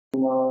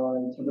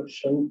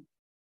Introduction.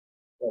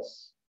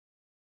 Yes.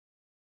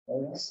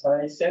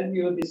 I sent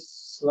you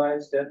this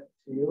slide set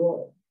to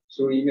you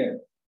through email.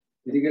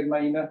 Did you get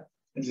my email?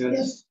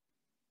 Yes.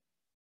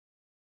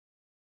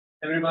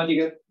 Everybody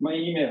get my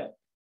email?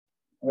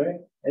 All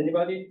right.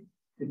 Anybody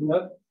did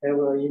not have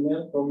an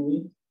email from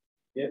me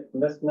yet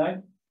last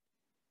night?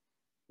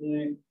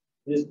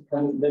 Please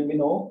can let me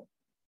know.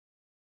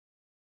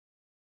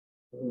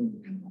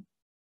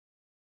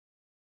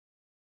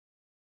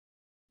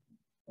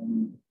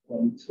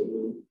 One,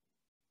 two,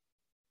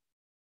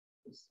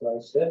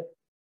 slide set.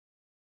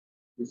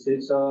 This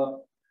is a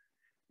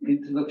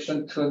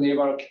introduction to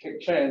naval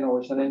architecture and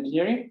ocean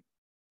engineering.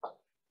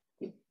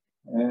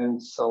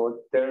 And so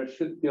there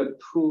should be a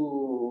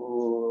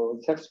two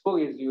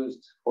textbook is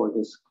used for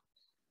this.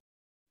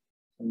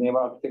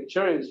 Naval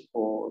architecture is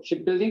for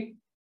shipbuilding,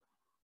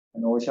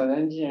 and ocean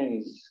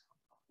engineering is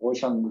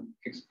ocean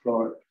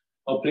explorer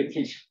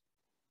application.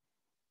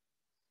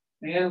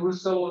 And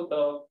also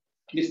the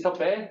Mr.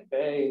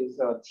 Bay is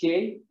a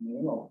TA,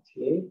 name of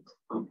TA.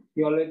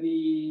 He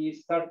already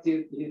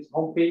started his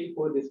homepage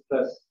for this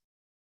class.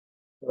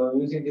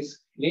 Using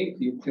this link,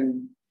 you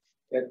can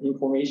get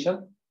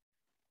information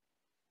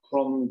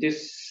from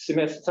this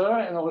semester,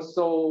 and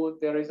also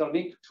there is a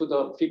link to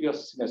the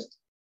previous semester.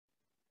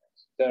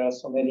 There are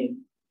so many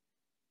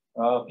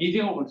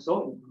videos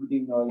also,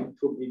 including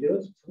YouTube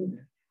videos too.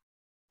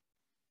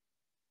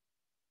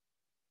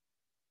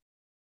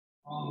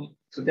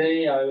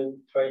 Today I will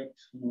try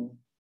to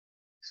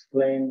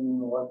explain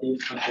what is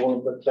the goal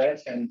of the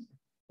class and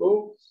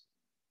books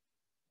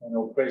and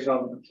operation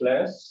of the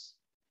class,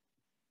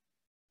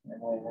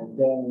 and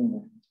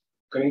then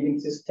grading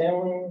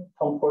system,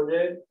 term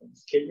project,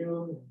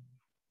 schedule,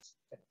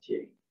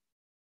 FTA.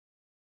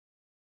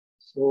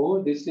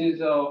 So this is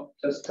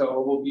just an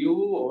overview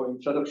or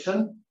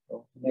introduction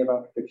of naval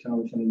architecture and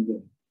ocean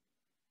engineering.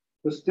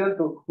 To student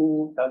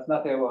who does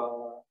not have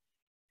a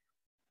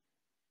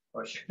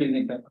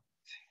shipbuilding background.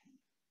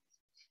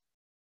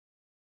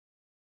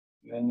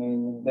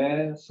 And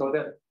then so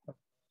that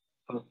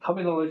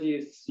terminology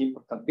is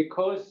important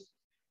because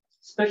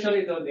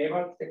especially the naval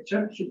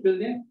architecture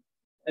shipbuilding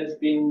has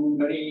been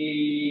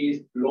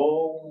very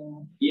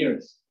long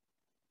years,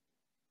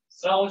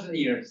 1,000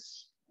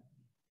 years,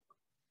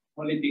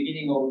 only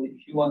beginning of the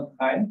human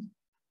time,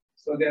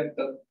 so that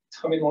the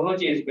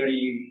terminology is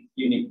very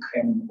unique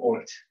and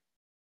old.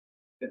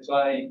 That's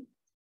why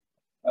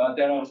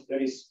there are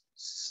very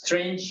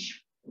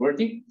strange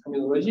wording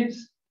terminologies,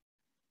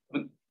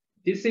 but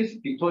this is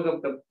because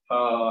of the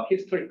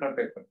historical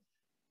background.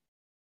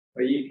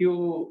 If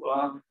you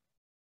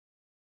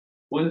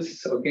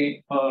once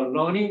again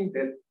learning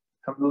that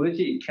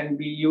terminology, can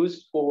be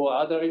used for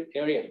other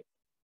areas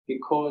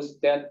because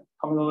that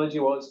terminology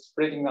was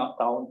spreading out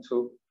down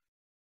to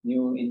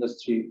new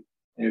industry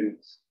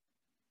areas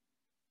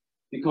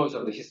because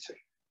of the history.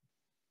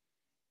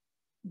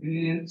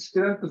 And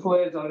student who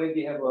has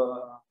already have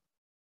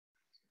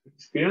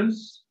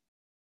experience,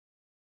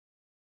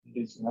 it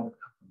is not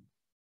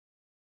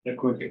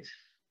recorded.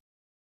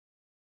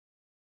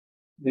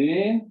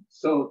 Then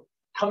so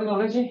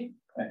terminology.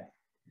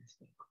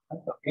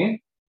 Okay.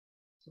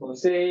 So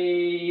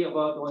say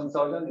about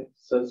 1,000,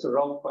 it's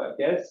wrong for a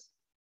guess,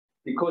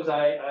 because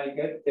I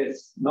get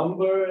this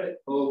number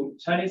of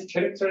Chinese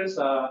characters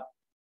are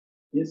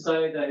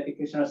inside the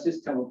educational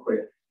system of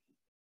Korea.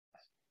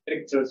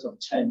 Characters of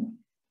China.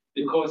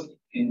 Because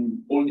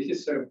in all the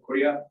history of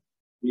Korea,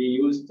 we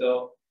use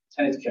the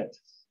Chinese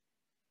characters.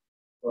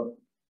 For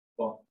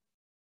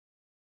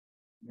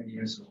many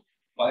years ago,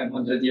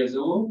 500 years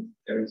ago,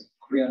 there is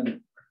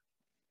Korean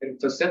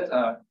character set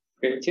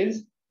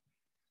created.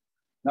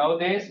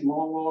 Nowadays,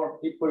 more and more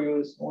people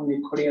use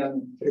only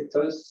Korean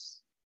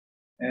characters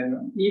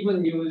and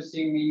even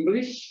using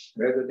English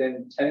rather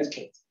than Chinese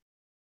characters.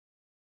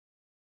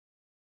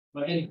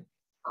 But anyway,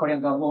 Korean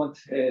government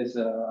is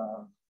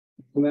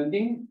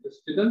recommending the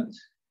student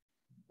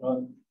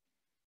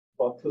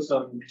for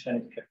 2,000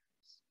 Chinese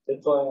characters.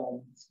 That's why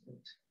I'm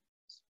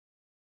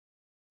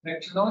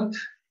next note.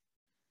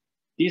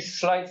 This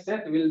slide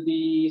set will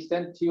be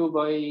sent to you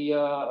by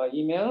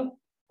email,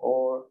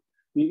 or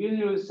we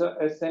will use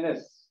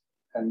SNS,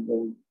 and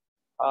then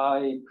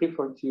I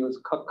prefer to use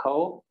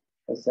Kakao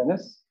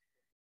SNS.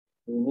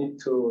 You need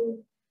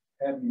to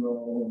have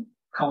your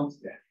account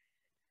there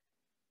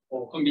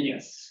for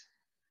convenience.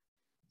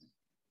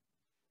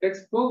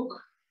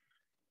 Textbook.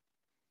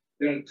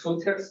 There are two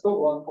textbooks,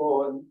 one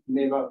for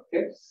naval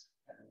architects,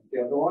 and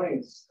the other one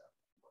is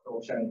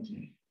ocean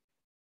engineering.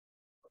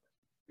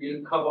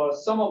 We'll cover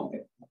some of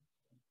them.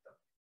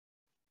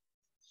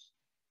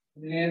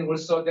 And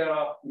also there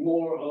are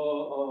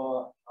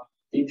more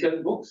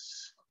detailed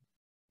books.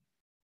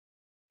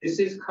 This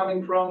is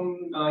coming from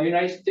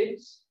United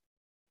States.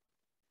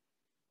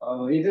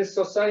 In the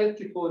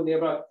Society for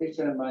Naval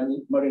Architecture and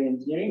Marine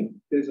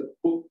Engineering, there's a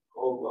book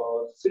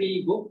of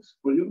 3 books,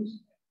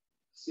 volumes.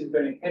 It's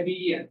very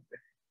heavy and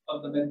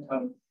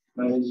fundamental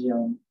knowledge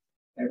on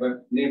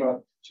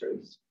naval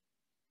architecture.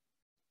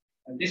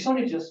 And this one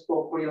is just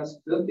for Korean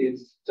student.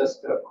 It's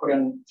just a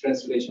Korean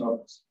translation of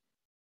this.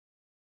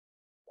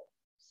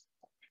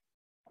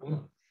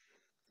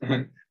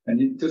 I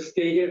need to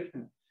stay here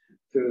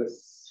to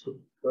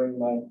going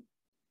my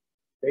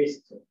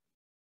face to.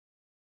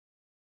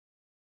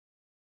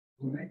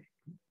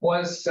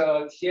 Once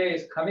TA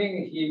is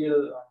coming, he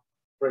will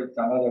break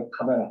another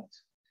camera.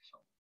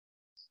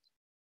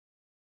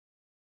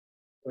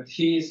 But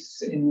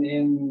he's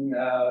in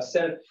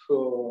self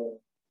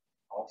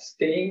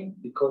staying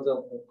because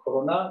of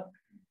Corona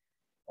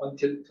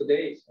until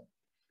today. So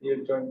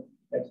he'll join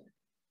next.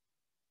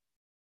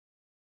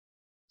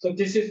 So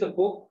this is the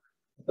book,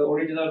 the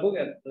original book,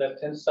 and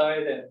left-hand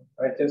side and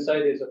right-hand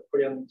side is a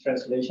Korean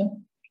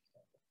translation.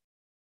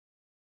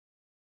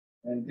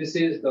 And this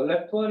is the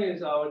left one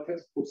is our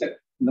textbook,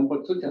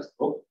 number 2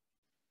 textbook.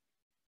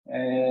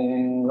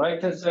 And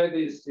right-hand side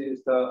is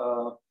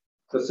the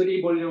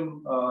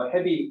 3-volume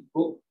heavy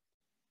book,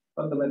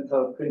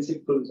 Fundamental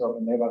Principles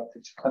of Navial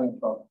coming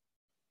from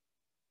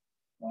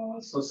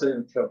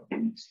Society of the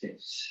United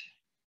States.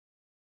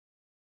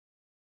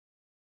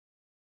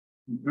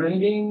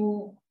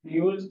 Bringing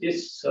use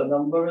these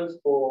numbers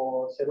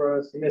for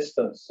several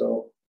semesters,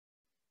 so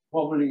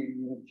probably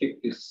you will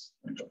take this.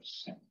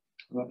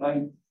 But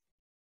I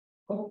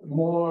put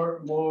more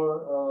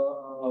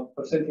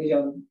percentage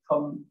on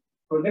some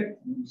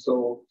project,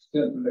 so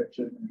student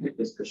lecture and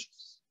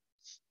discussions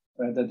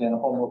rather than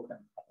homework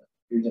and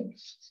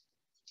readings.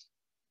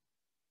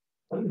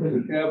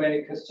 If you have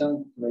any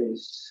question,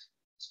 please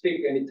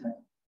speak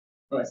anytime.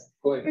 Right,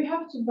 go ahead. We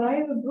have to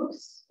buy the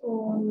books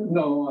or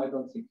no? I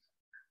don't think.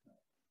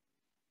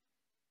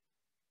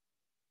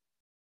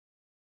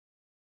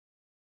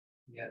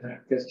 Any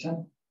other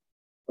question?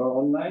 Go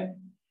online.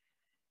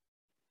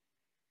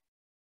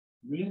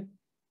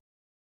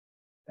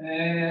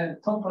 And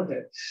some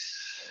project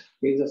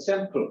is a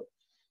sample.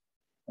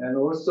 And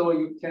also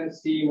you can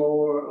see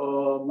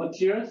more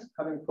materials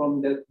coming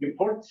from that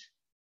report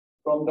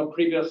from the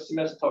previous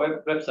semester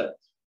website.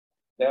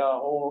 They are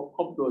all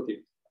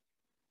uploaded.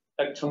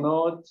 Lecture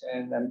notes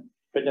and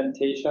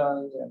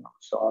presentations and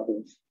also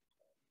others.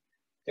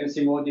 You can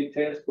see more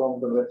details from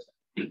the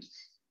website.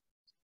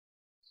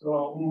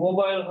 So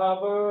mobile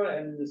harbor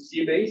and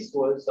sea base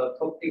was a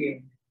topic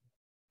in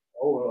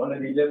over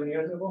 11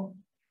 years ago.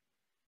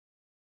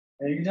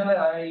 And usually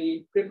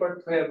I prefer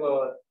to have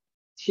a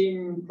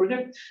team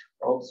project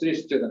of 3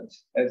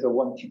 students as a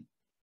one team.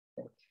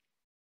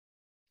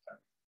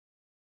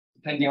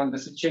 Depending on the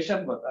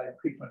situation, but I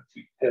prefer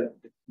to have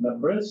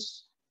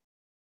numbers.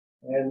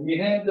 And we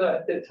had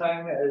at that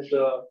time as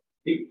a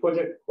big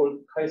project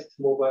called KAIST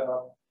Mobile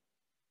Hub.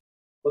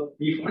 But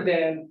before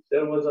then,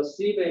 there was a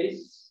sea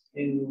base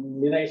in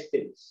the United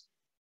States.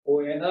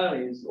 ONR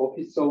is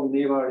Office of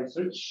Naval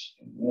Research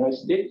in the United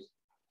States.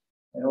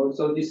 And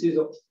also this is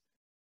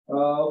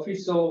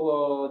Office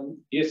of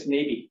US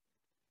Navy.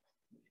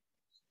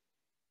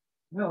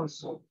 And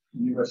also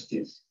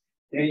universities.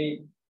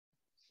 It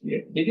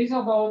is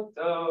about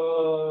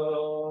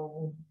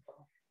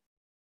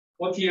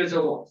 40 years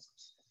ago.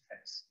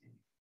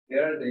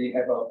 There they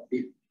have a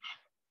big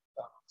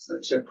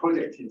such a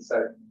project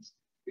inside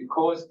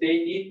because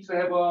they need to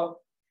have a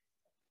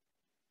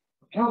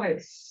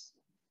helmets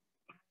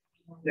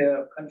in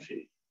their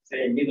country,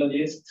 say Middle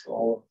East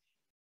or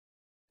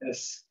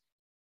yes.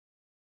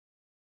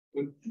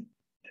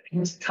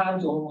 In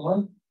times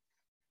on,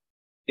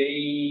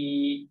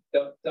 the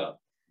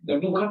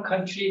local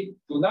country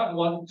do not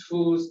want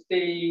to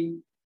stay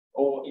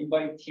or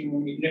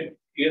inviting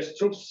US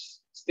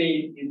troops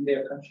stay in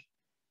their country.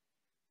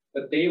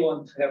 But they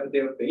want to have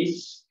their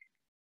base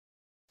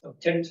of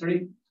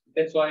territory.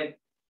 That's why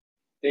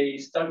they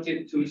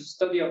started to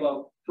study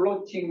about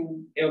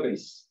floating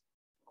airbase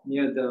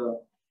near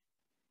the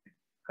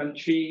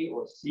country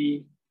or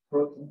sea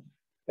floating.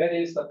 That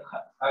is the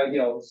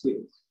idea of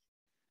SEALs.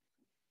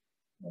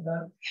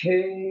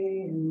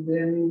 Okay, and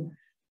then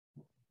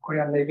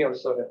Korean Navy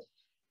also has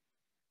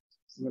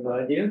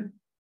similar idea.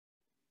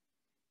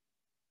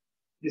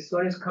 This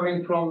one is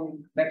coming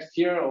from next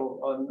year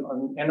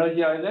on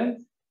Energy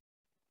Island.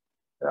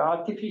 The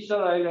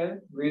artificial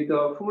island with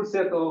a full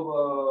set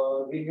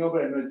of renewable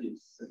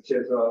energies, such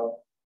as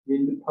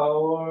wind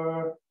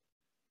power,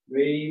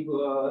 wave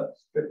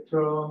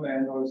spectrum,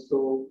 and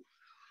also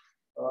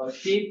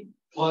heat,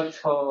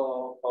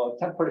 water,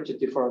 temperature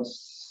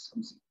difference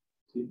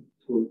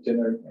to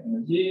generate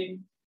energy.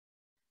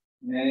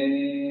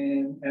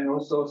 And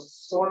also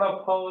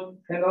solar powered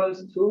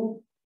panels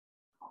too,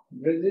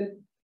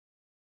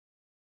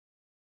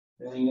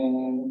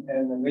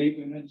 and wave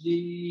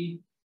energy,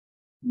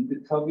 the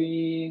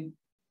turbine,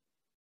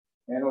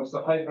 and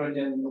also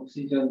hydrogen,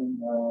 oxygen,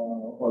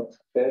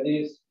 that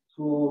is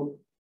to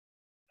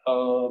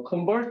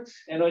convert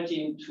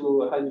energy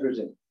into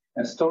hydrogen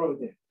and store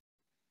it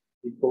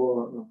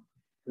before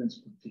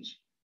transportation.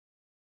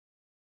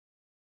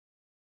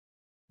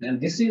 And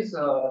this is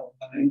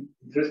an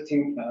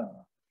interesting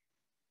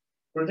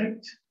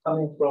project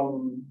coming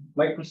from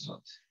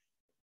Microsoft.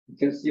 You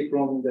can see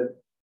from the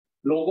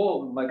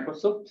logo of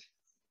Microsoft,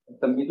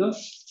 the middle.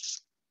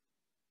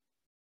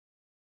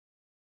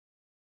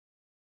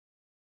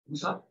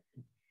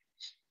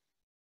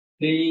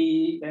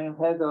 They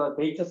had a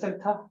data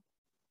center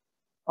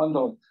on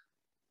the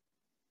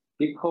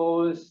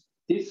because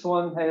this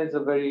one has a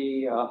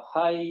very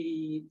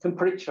high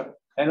temperature,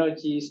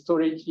 energy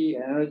storage,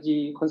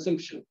 energy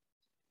consumption,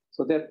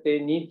 so that they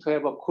need to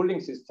have a cooling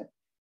system.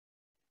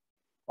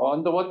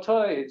 On the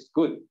water, it's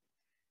good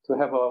to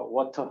have a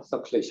water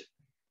circulation.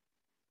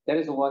 That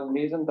is one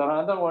reason. The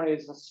other one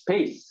is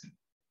space.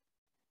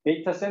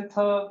 Data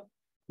center,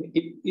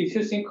 if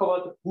you think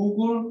about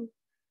Google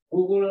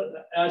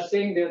are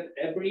saying that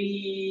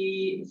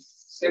every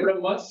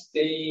several months,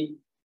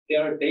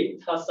 their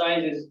data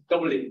size is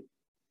doubling.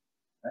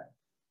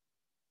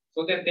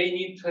 So that they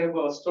need to have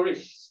a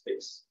storage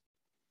space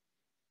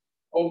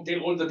of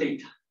all the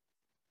data.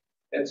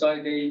 That's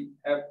why they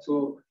have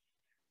to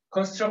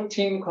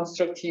constructing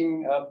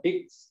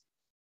big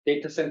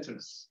data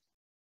centers.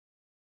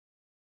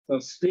 So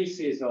space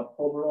is a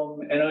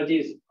problem, energy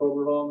is a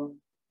problem,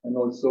 and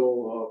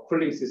also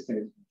cooling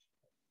system.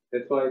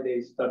 That's why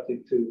they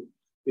started to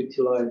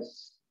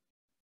utilize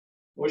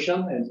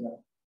ocean as a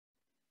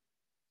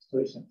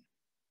storage center.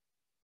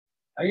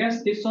 I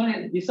guess this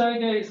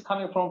idea is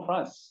coming from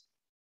France.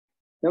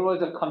 There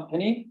was a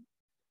company,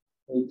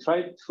 they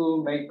tried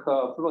to make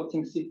a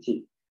floating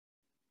city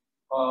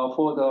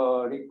for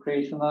the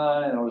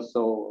recreational and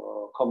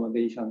also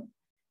accommodation.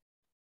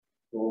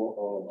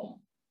 So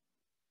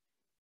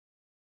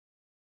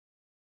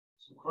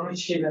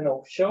cruise ship and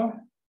offshore.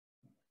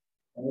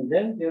 And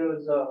then there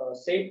is a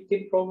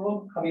safety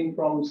problem coming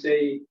from,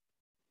 say,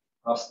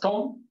 a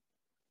storm,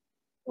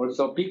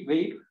 also big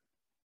wave,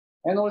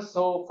 and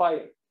also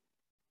fire.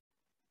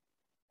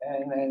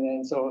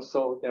 And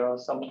so there are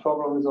some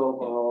problems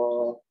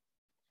of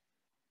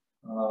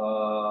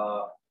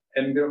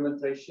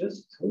environmental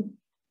issues too.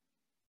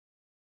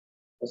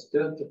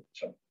 Still to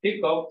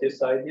pick up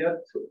this idea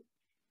to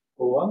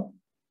go on.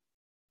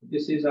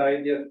 This is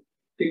idea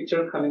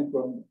picture coming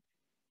from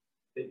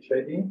the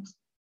trading.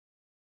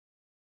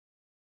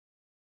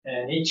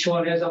 And each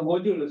one has a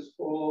modules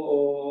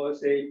for,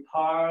 say,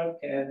 park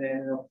and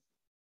then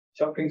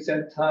shopping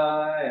center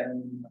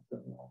and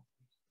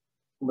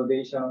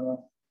accommodation,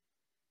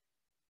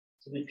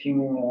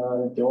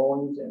 sleeping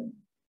zones,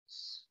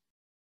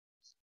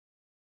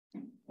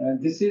 and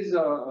this is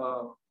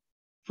a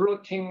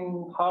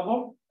floating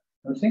harbor,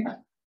 I think,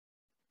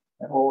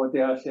 or they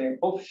are saying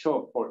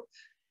offshore port,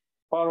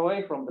 far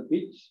away from the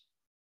beach.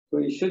 So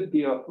it should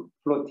be a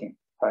floating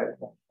type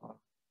of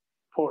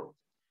port.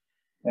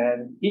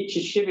 And each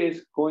ship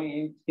is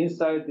going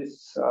inside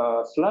this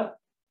slot.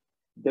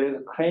 There is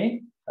a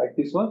crane like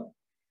this one,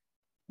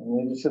 and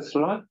then it's a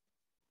slot.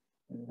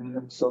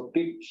 And so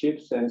big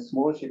ships and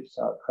small ships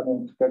are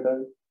coming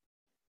together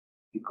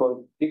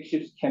because big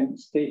ships can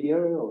stay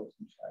here or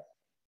something like that.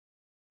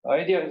 The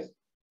idea is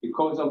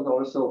because of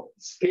also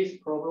space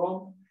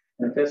problem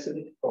and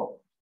facility problem.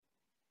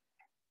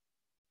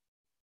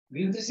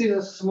 This is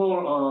a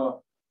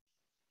small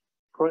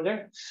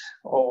project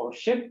or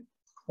ship,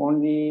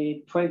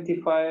 only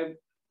 25-meter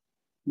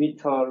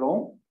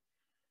long.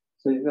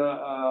 So it's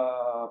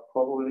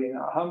probably in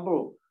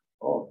Hamburg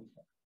of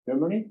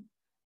Germany.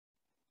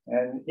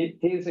 And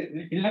it is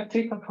an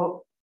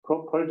electrical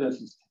propulsion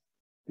system.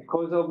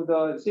 Because of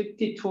the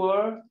safety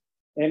tour,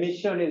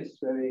 emission is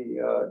very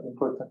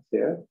important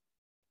there.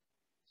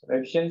 So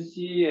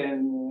efficiency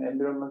and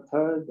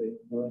environmental,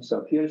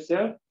 so fuel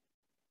cell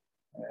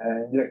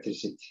and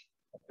electricity,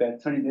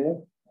 battery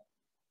there.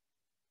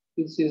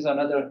 This is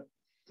another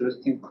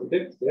interesting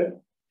project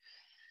there.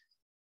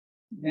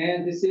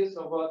 And this is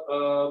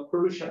about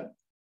pollution,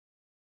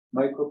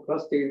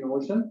 microplastic in the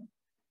ocean.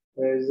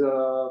 There's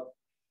a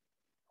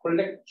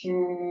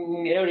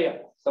collecting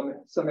area,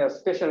 some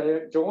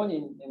special zone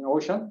in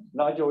ocean,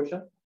 large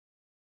ocean.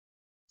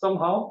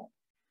 Somehow,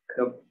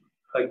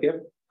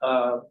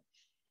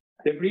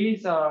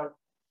 debris are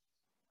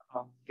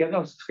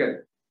gathered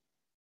together.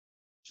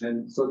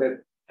 And so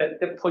that at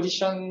the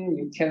position,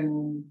 you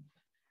can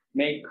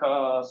make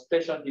a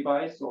special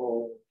device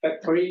or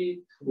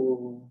factory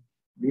to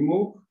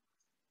remove,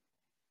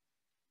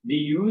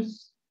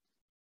 reuse,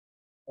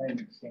 and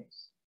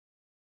things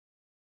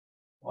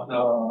for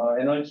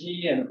the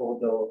energy and for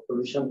the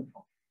pollution.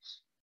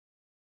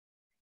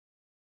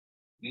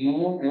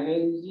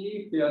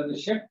 Energy beyond the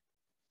ship.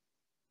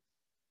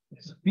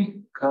 It's a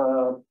big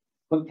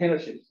container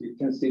ship. You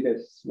can see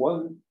this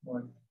one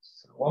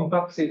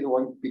box is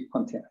one big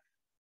container.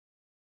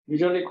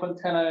 Usually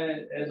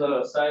container is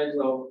a size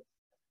of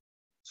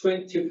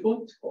 20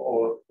 foot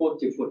or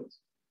 40 foot.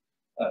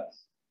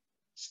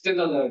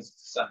 Standardized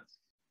size.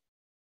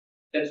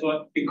 That's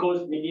what,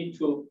 because we need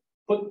to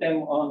put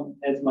them on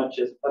as much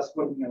as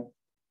possible,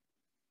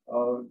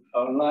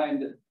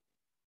 aligned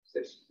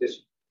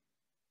station.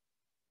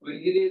 Well,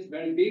 it is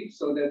very big,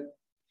 so that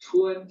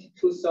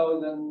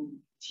 22,000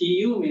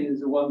 TU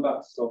means one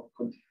box of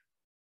container.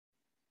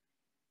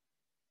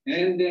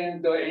 And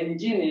then the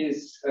engine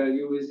is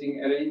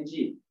using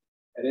LNG.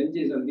 LNG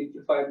is a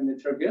liquefied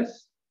natural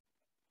gas.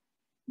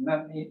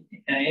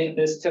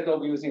 instead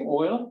of using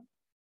oil,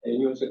 they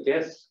use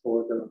gas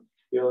for the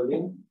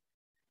building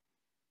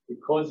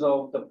because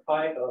of the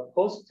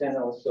cost and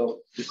also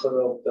because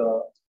of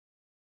the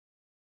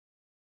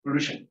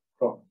pollution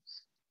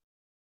problems.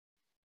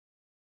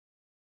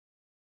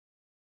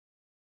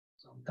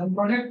 So the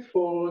project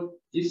for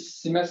this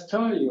semester,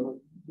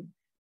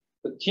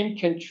 the team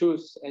can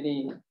choose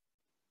any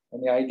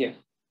idea.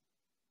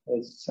 There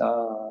is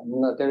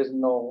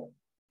no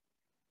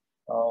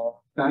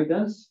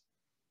guidance.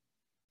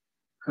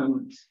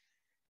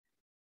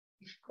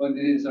 But it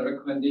is a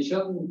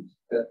recommendation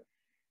that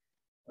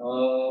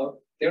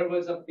there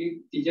was a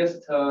big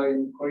disaster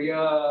in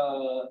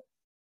Korea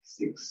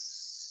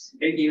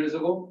 8 years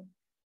ago.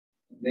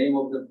 The name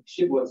of the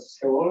ship was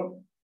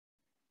Seoul.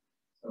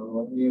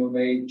 So you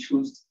may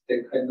choose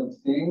that kind of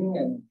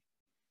thing,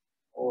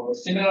 or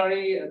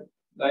similarly,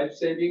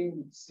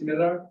 life-saving,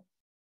 similar.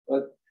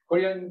 But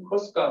Korean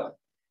Coast Guard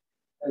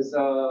has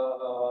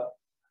a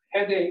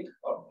headache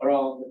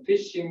around the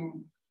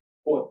fishing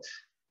boat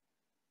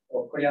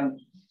or Korean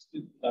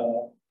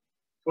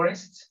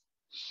tourists.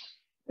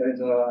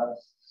 There's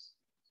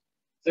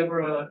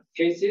several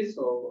cases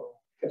of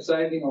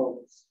capsizing of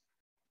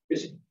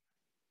fishing.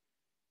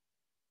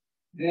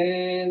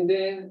 And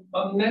then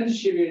unmanned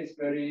ship is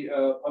very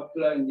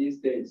popular in these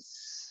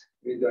days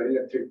with the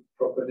electric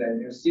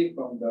propulsion you see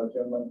from the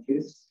German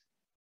case,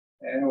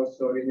 and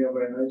also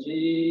renewable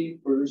energy,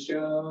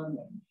 pollution,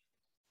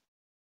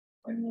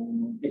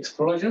 and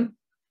explosion.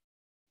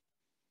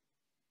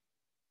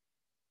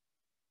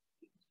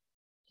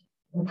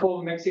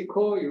 For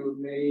Mexico, you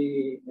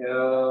may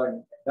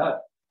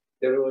not.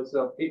 There was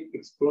a big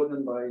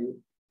explosion by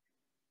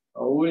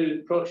oil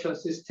production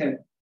system,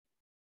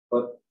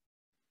 but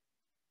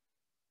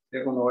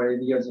 7 or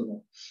 8 years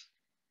ago.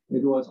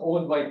 It was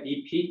owned by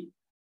BP,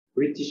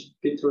 British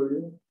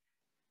Petroleum.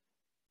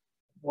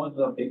 Was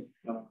a big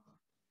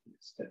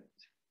step.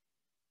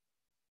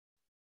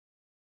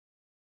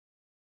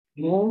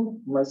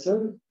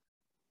 Myself.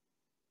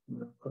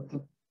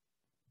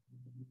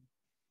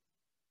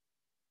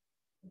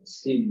 Let's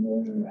see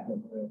where I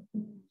have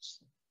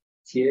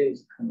TA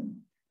is coming.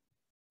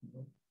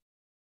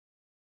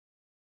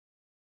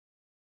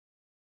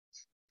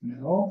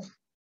 No.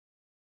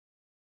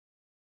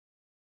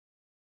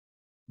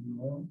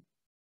 No.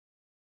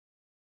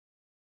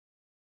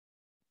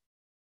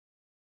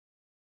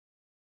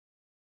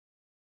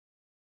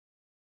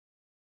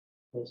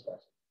 What's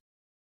that?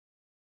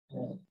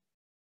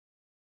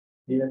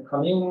 Either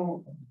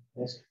coming.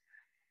 Yes.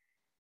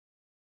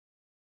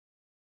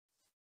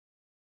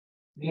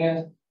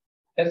 Yeah.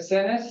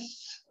 SNS,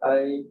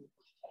 I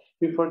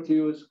prefer to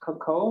use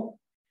Kakao.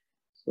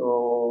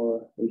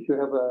 So if you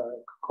have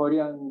a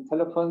Korean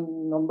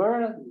telephone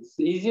number, it's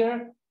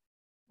easier.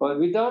 But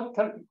without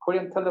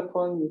Korean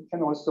telephone, you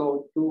can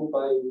also do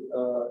by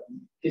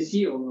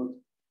PC or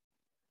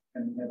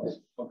and have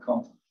an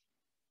account.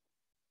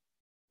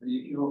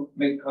 If you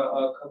make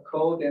a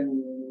Kakao,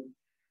 then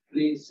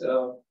please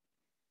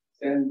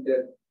send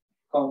that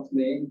account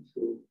name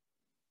to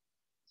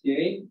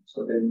TA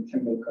so that you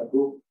can make a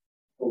group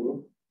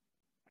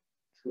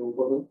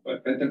to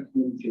better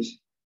communication.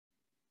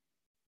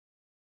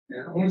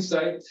 And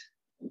on-site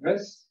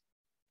address,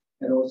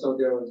 and also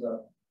there was a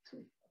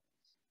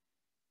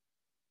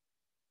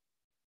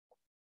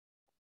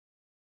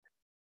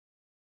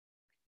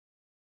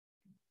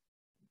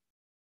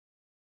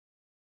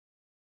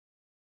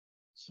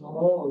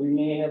so we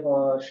may have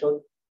a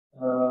short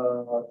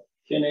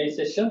Q&A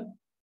session.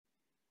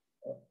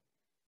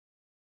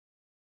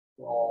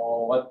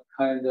 What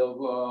kind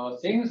of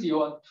things you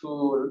want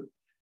to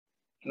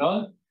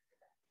learn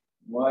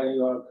while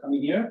you are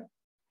coming here?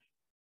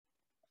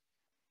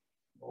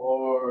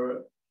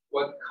 Or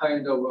what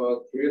kind of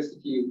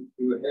curiosity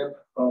you have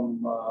from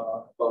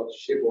about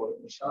ship or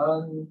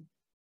mission?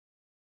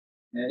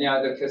 Any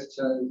other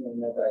questions?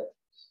 Any other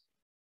items?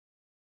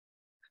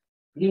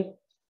 Yeah.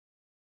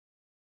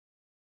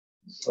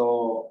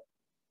 So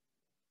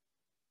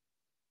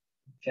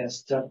we can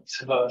start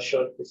a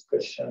short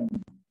discussion.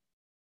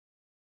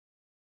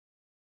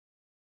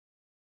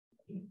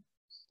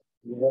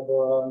 We have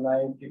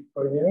 9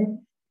 people here.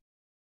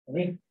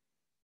 Okay.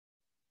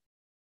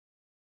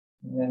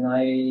 And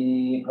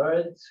I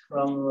heard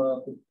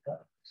from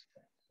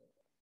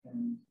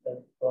and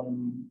that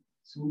from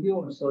Sugi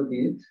also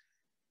did.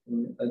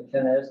 I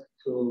can ask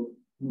to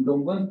Kim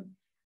Dong-gun.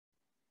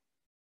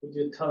 Would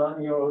you turn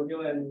on your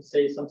audio and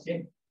say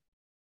something?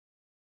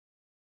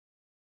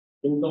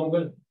 Kim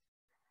Dong-gun.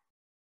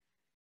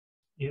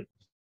 Yeah.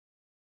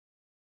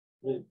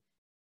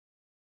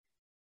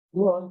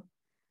 Go on.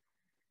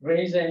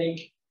 Raise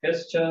any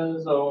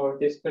questions or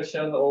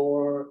discussion,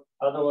 or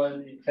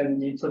otherwise you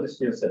can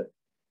introduce yourself.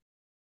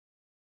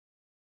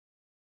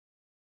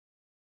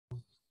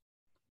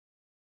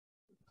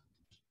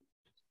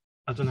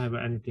 I don't have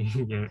anything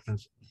here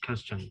as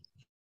question.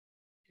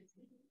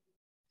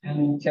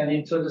 And you can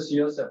introduce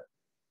yourself.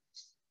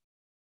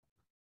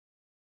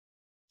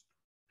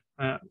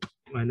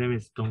 My name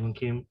is Dong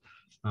Kim.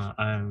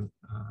 I'm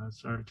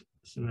third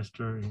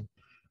semester in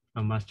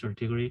a master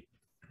degree.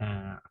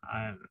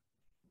 I'm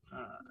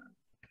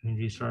in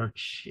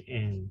research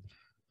in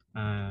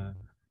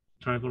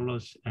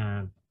travelers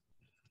and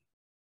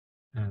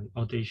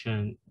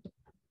audition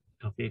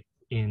topic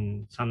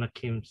in Sana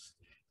Kim's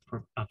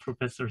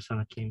Professor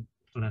Sana Kim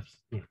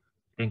labs. Yeah,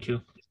 thank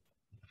you.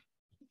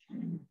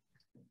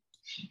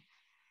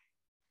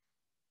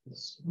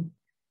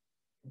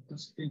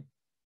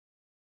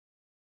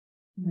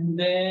 And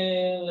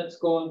then let's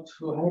go on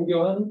to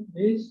Hangyeon,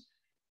 please.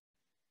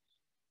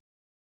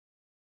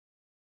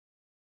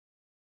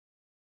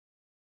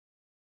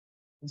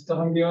 Mr.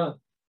 Hangyeon.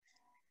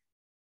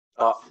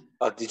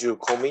 Did you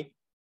call me?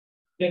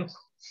 Yes.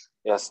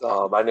 Yes,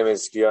 my name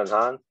is Gyun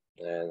Han,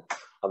 and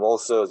I'm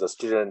also the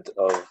student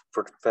of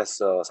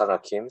Professor Sana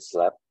Kim's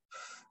lab.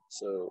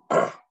 So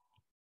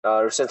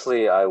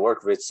recently I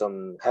worked with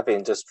some heavy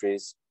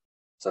industries,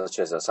 such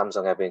as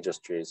Samsung Heavy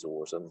Industries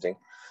or something.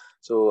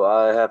 So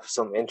I have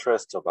some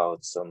interest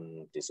about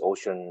this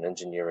ocean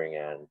engineering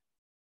and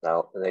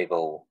now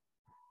naval.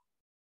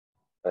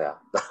 Yeah,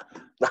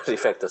 not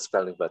effective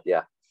spelling, but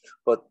yeah.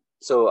 But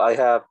so I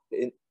have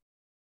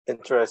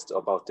interest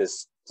about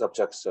this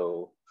subject,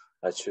 so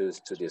I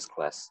choose to this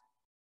class.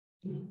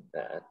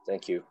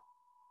 Thank you.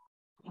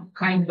 What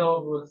kind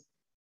of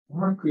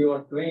work you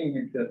are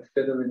doing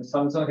together with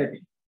Samsung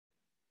Heavy?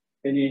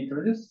 Can you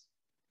introduce?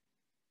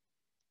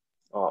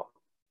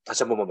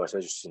 다시 한 번만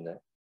말씀해 주실 수 있나요?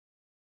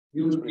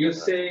 You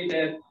say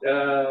that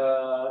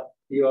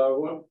you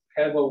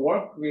have a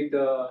work with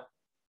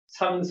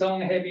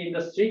Samsung Heavy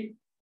Industry.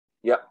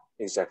 Yeah,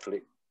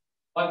 exactly.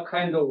 What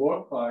kind of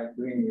work are you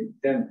doing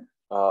with them?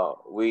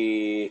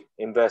 We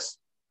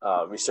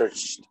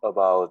researched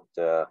about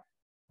the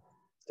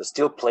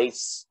steel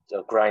plates,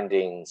 the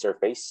grinding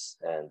surface,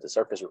 and the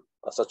surface,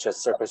 such as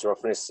surface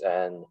roughness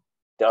and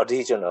the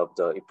adhesion of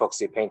the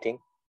epoxy painting.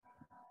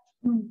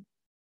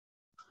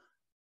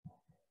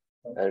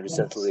 And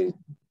recently,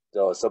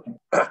 the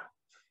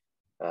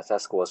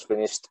task was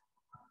finished,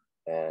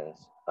 and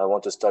I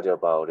want to study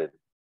about it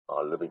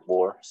a little bit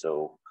more,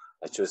 so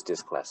I chose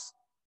this class.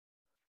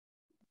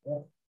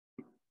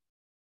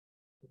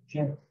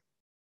 Okay.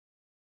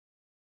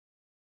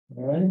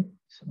 All right.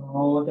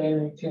 So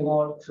then we can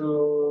go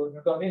to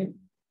Yugamin.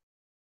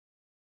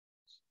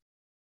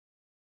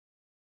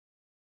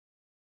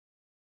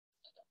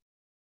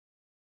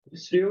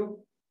 It's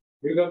you,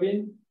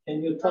 Yugamin.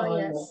 Can you tell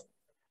me? Yes.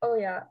 Oh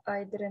yeah,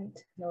 I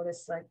didn't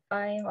notice. Like,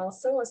 I'm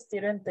also a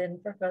student in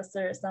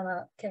Professor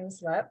Sana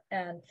Kim's lab,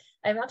 and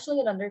I'm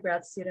actually an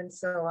undergrad student,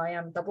 so I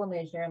am double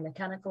major in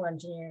mechanical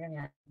engineering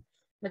and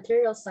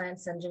material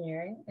science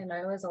engineering. And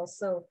I was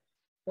also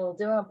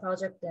doing a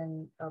project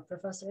in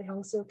Professor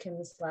Hyung-soo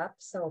Kim's lab.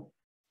 So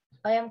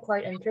I am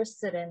quite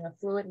interested in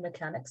fluid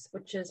mechanics,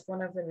 which is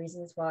one of the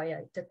reasons why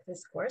I took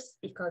this course,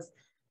 because,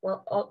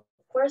 well, of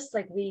course,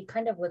 like we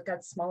kind of look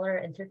at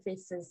smaller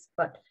interfaces,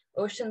 but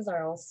oceans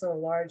are also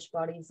large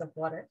bodies of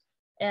water.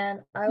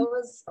 And I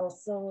was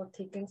also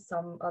taking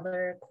some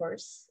other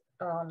course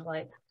on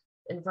like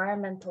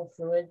environmental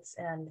fluids,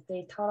 and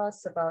they taught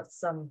us about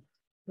some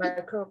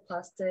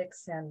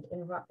microplastics and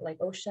like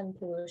ocean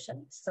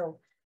pollution. So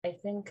I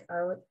think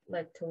I would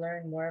like to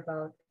learn more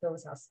about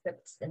those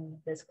aspects in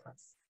this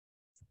class.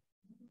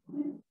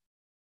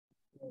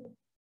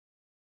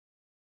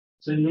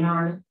 So you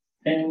are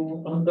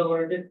an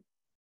undergraduate?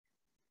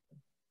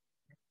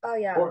 Oh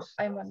yeah, Course.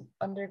 I'm an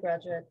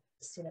undergraduate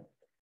student.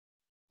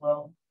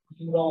 Well,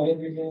 you know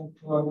everything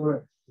to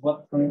our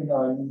what grade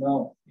are you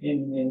now?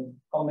 In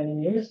how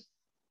many years?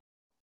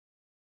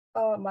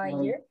 My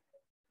year?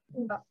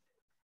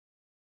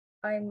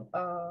 I'm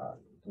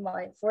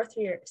my fourth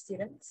year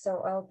student,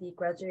 so I'll be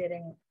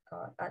graduating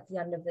at the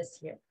end of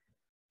this year.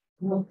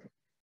 Okay.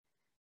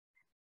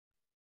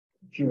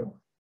 Sure.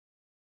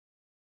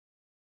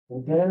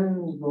 And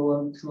then we go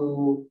on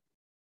to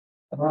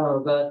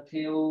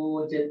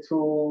Agatio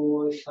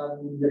Jetro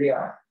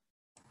Chandria.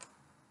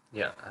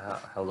 Yeah,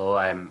 hello,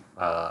 I'm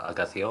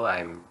Agatio.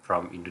 I'm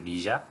from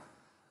Indonesia.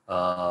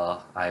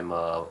 I'm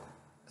a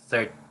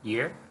third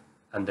year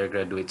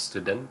undergraduate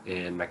student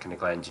in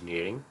mechanical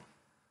engineering.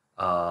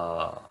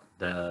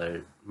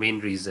 The main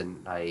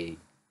reason I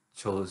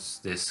chose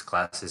this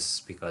class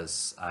is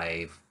because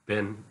I've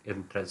been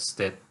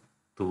interested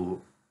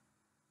to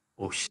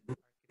ocean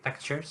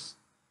architectures.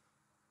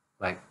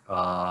 Like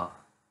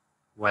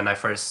when I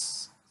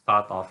first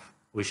thought of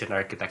ocean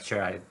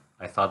architecture,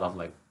 I thought of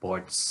like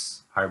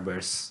ports,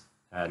 harbors,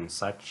 and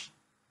such.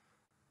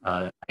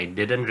 I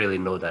didn't really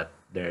know that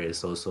there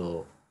is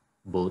also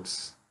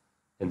boats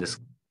in this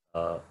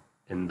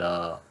in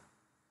the.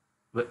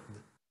 But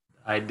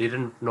I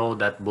didn't know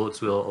that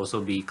boats will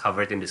also be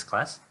covered in this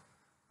class,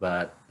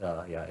 but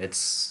yeah,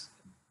 it's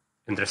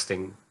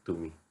interesting to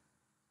me.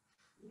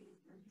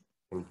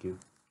 Thank you.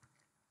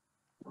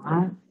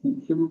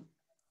 Thank you.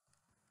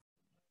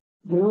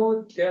 You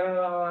know, there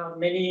are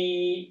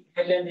many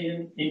islands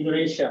in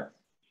Indonesia.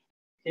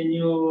 Can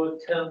you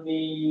tell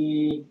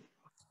me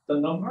the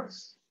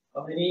numbers?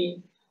 How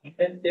many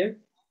islands there?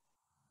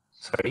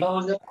 Sorry.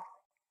 1,000?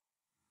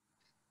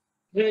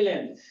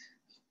 Island.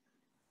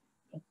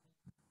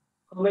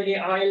 How many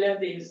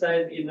islands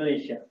inside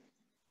Indonesia?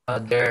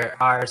 There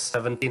are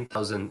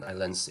 17,000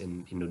 islands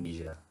in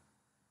Indonesia.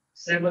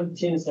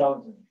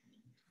 17,000.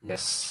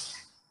 Yes.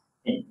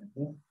 You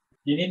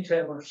need to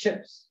have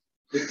ships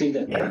between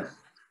them. Yeah.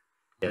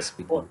 Yes,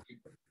 we do.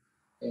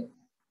 Okay.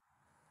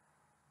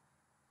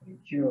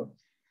 Thank you.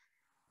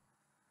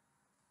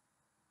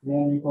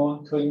 Then you go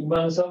on to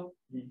Iman석.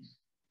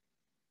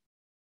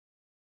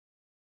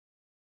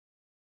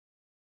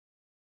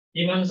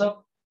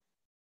 Iman석.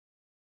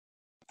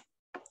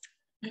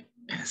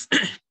 Yes.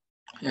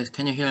 Yes,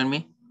 can you hear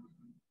me?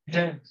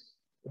 Yes.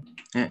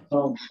 Yeah.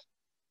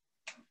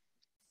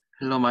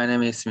 Hello, my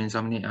name is Min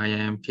Somni. I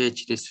am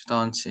PhD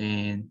student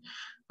in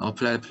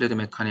Applied Fluid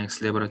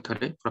Mechanics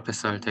Laboratory,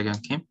 Professor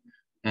Taekyung Kim.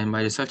 And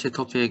my research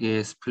topic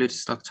is fluid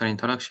structure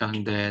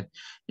interaction that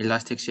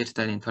elastic sheets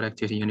that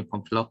interact with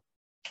uniform flow.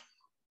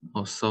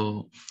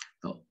 Also,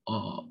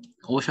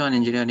 ocean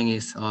engineering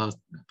is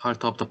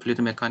part of the fluid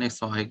mechanics,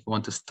 so I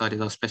want to study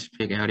the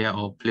specific area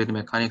of fluid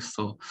mechanics,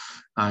 so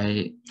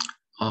I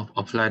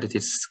applied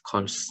this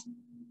course.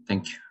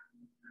 Thank you.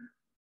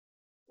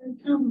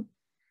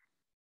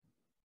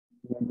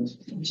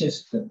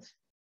 Interesting.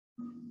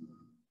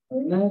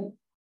 Alright.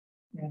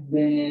 And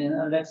then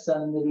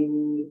Alexander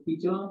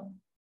Pijo.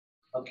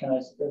 How can I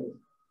spell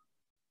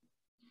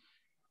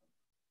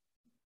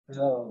it?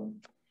 Oh,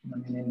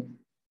 I'm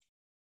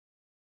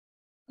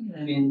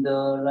in the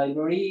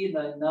library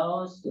right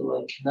now, so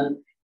I cannot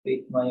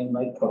pick my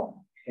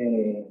microphone.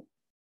 Okay.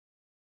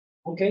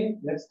 Okay,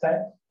 next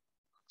time.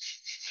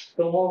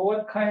 So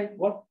what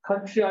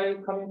country are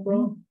you coming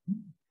from?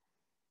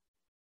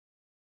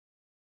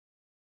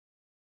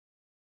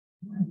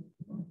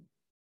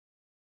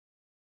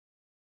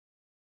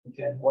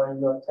 Okay, while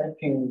you're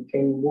typing,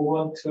 can you move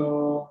on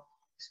to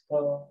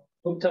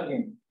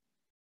Booktagging?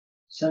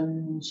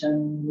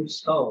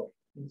 Oh,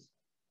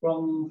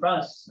 from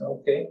France.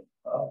 Okay.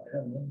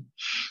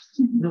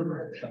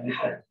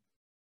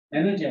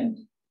 Emergent.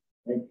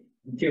 Thank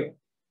you.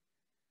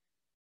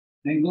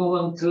 Then go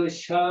on to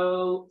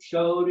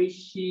Shaurishi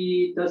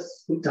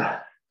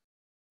Dasgupta.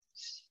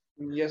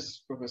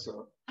 Yes,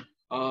 Professor.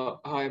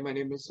 Hi, my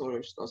name is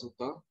Soresh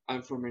Dasgupta.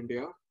 I'm from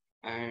India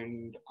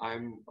and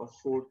I'm a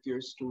fourth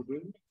year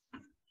student.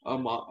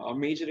 I'm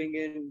majoring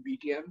in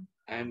BTM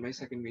and my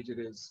second major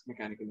is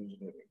mechanical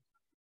engineering.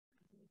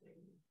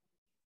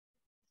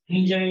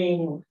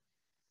 Engineering.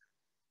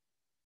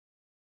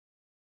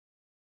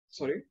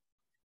 Sorry?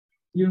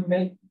 Your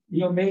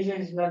major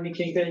is not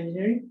mechanical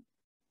engineering?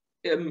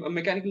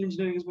 Mechanical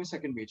engineering is my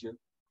second major.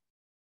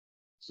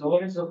 So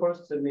what is the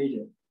first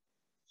major?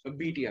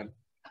 BTM.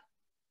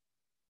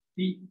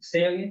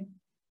 Say again?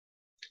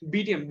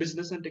 BTM,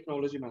 Business and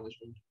Technology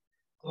Management.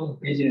 Oh,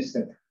 business.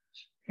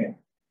 Okay.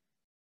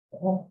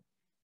 Oh,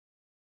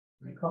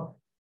 very cool.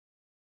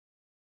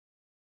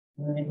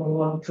 I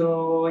go on to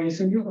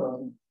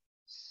Isungyu.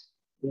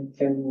 You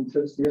can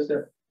introduce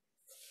yourself.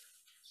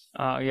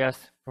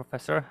 Yes,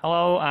 Professor.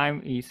 Hello,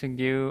 I'm Lee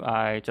Seung-gyu.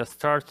 I just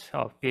started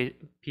a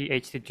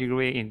PhD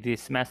degree in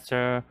this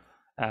semester,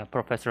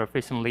 Professor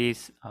Wilson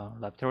Lee's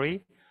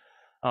laboratory.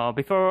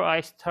 Before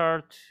I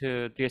start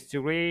this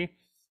degree,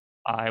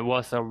 I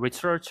was a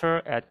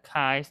researcher at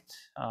KAIST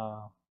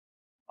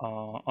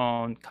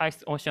on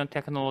KAIST Ocean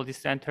Technology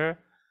Center.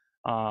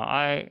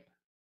 I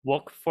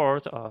work for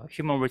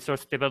human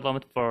resource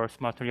development for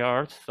smart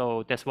materials,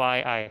 so that's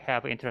why I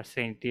have interest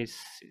in this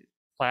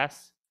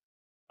class.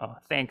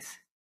 Thanks.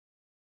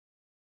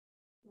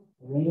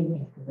 Now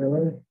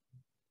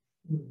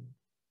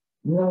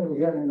we're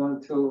getting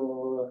on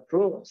to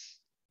proofs.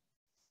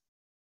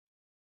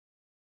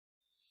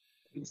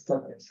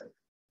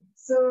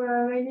 So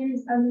my name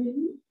is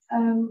Amélie.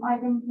 I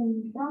come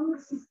from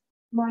France.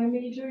 My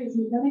major is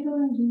mechanical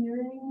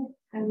engineering,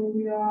 and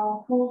we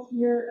are fourth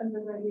year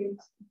undergraduate.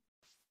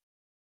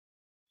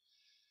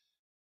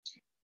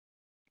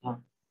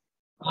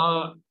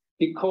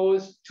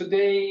 Because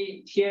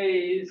today TA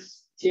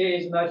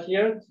is not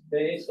here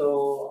today,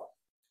 so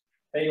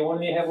I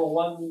only have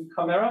one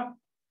camera.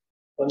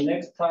 But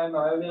next time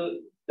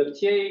the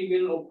TA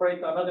will operate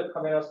another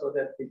camera so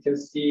that we can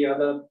see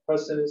other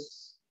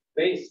person's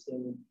face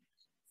in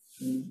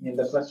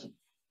the classroom.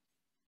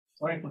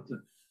 Sorry,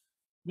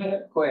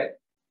 go ahead.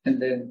 And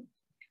then.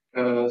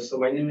 So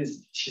my name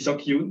is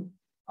Shiseok Yoon.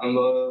 I'm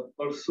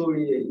also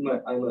in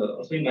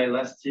my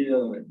last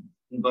year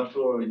in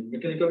bachelor in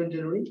mechanical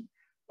engineering.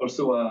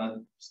 Also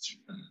an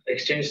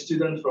exchange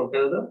student from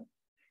Canada.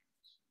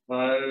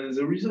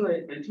 The reason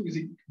I took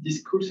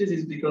these courses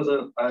is because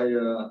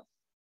I'm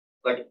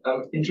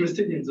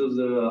interested in those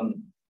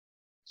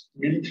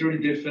military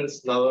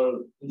defense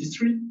naval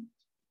industry.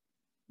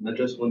 And I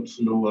just want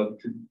to know a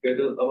bit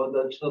better about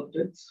that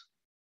subject.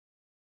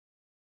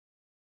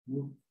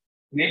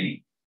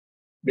 Maybe.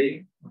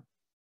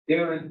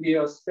 There will be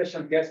a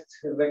special guest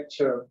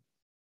lecture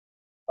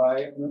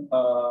by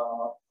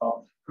a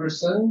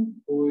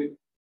person who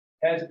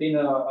has been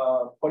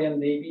a Korean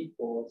Navy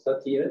for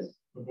 30 years.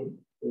 So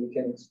you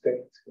can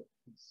expect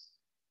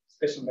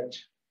special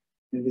lecture.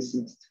 in this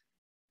semester.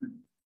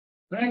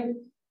 Right?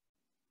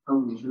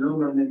 Hello,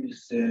 my name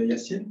is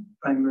Yassine.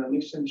 I'm an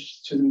exchange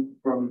student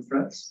from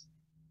France.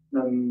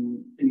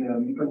 I'm in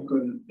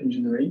mechanical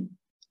engineering.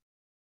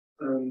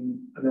 And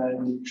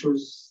I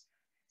chose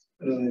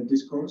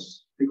this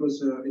course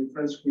because in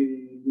France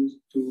we used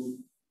to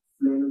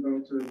learn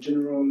about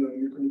general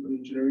mechanical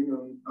engineering,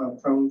 and I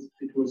found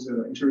it was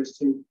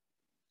interesting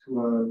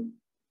to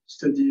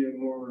study a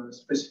more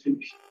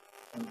specific.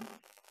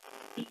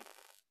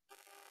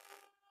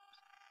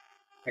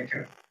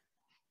 Okay.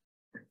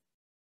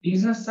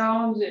 Is the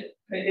sound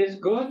is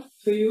good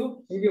to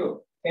you?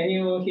 Can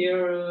you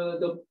hear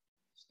the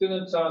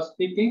students are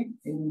speaking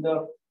in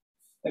the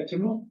lecture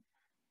room?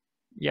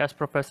 Yes,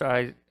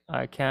 Professor,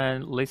 I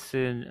can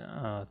listen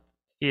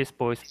his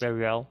voice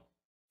very well.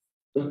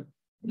 Good.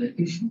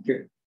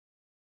 Okay.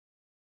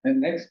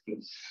 And next,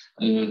 please.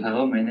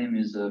 Hello, my name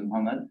is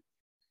Mohamed.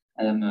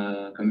 I am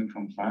coming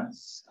from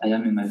France. I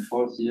am in my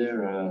fourth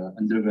year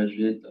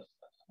undergraduate of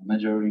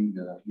majoring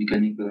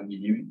mechanical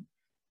engineering.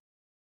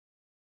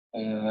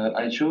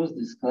 I chose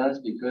this class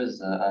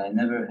because I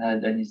never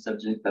had any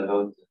subject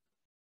about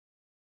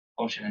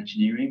ocean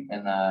engineering,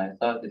 and I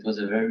thought it was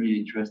a very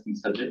interesting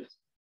subject.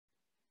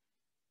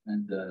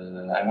 And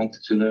I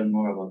wanted to learn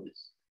more about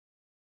this.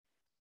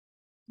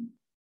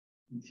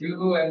 Thank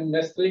you. And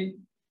Leslie?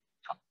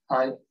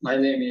 Hi, my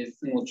name is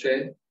Mo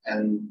Choi,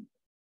 and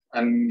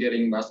I'm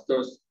getting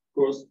master's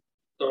course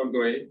third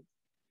grade.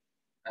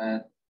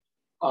 And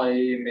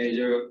I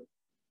major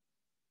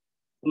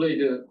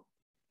fluid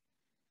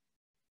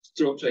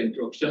structure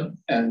introduction,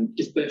 and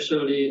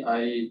especially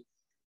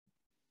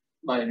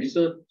my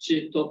research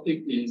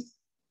topic is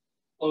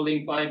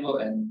holding fiber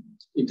and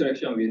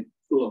interaction with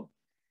fluid.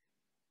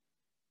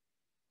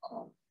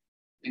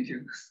 Thank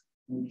you.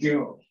 Thank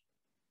you.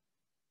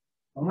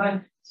 All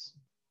right.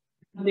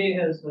 Somebody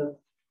has a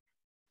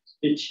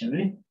speech,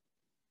 right?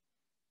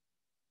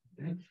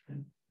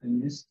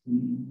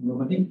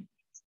 Nobody.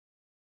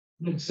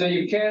 So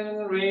you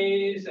can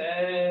raise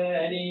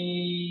any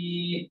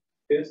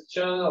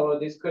question or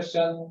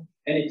discussion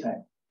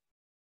anytime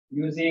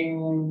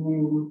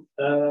using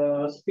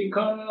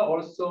speaker,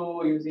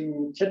 also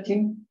using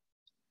chatting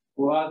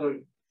or other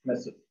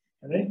method.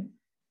 Okay?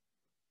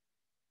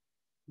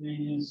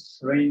 Please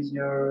raise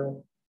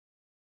your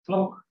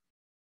talk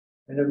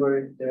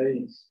whenever there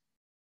is.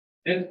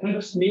 It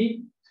helps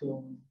me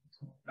to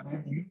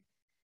guide you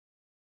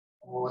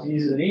more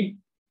easily.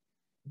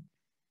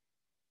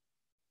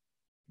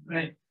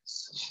 Right.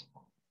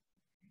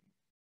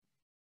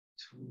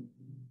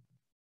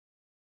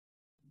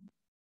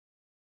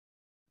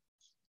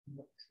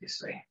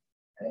 This way.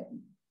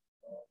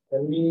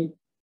 Let me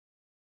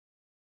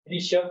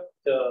finish up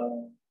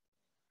the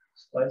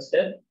slide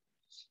set.